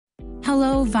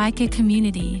Hello ViCA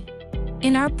community.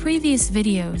 In our previous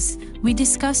videos, we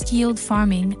discussed yield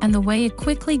farming and the way it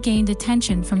quickly gained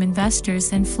attention from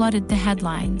investors and flooded the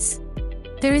headlines.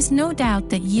 There is no doubt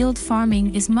that yield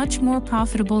farming is much more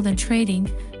profitable than trading,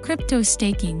 crypto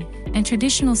staking, and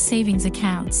traditional savings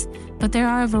accounts, but there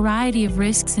are a variety of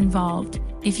risks involved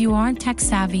if you aren't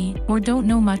tech-savvy or don't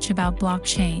know much about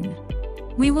blockchain.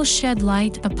 We will shed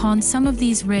light upon some of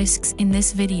these risks in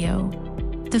this video.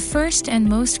 The first and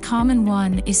most common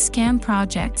one is scam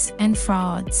projects and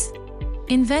frauds.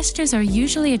 Investors are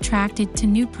usually attracted to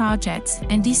new projects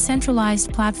and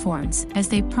decentralized platforms as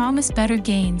they promise better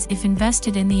gains if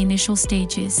invested in the initial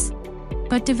stages.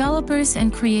 But developers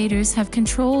and creators have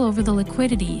control over the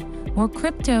liquidity or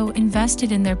crypto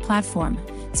invested in their platform,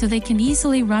 so they can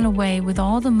easily run away with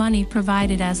all the money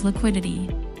provided as liquidity.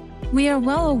 We are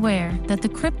well aware that the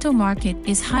crypto market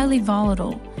is highly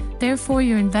volatile. Therefore,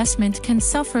 your investment can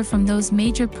suffer from those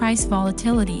major price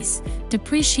volatilities,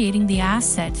 depreciating the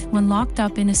asset when locked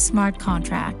up in a smart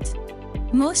contract.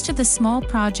 Most of the small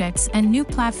projects and new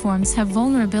platforms have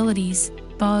vulnerabilities,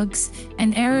 bugs,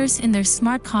 and errors in their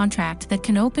smart contract that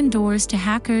can open doors to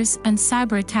hackers and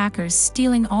cyber attackers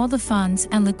stealing all the funds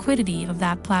and liquidity of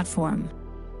that platform.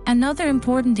 Another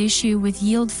important issue with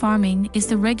yield farming is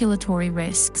the regulatory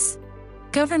risks.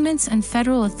 Governments and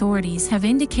federal authorities have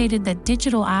indicated that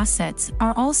digital assets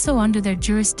are also under their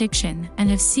jurisdiction and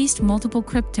have ceased multiple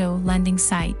crypto lending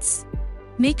sites.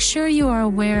 Make sure you are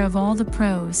aware of all the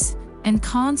pros and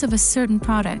cons of a certain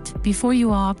product before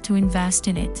you opt to invest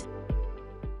in it.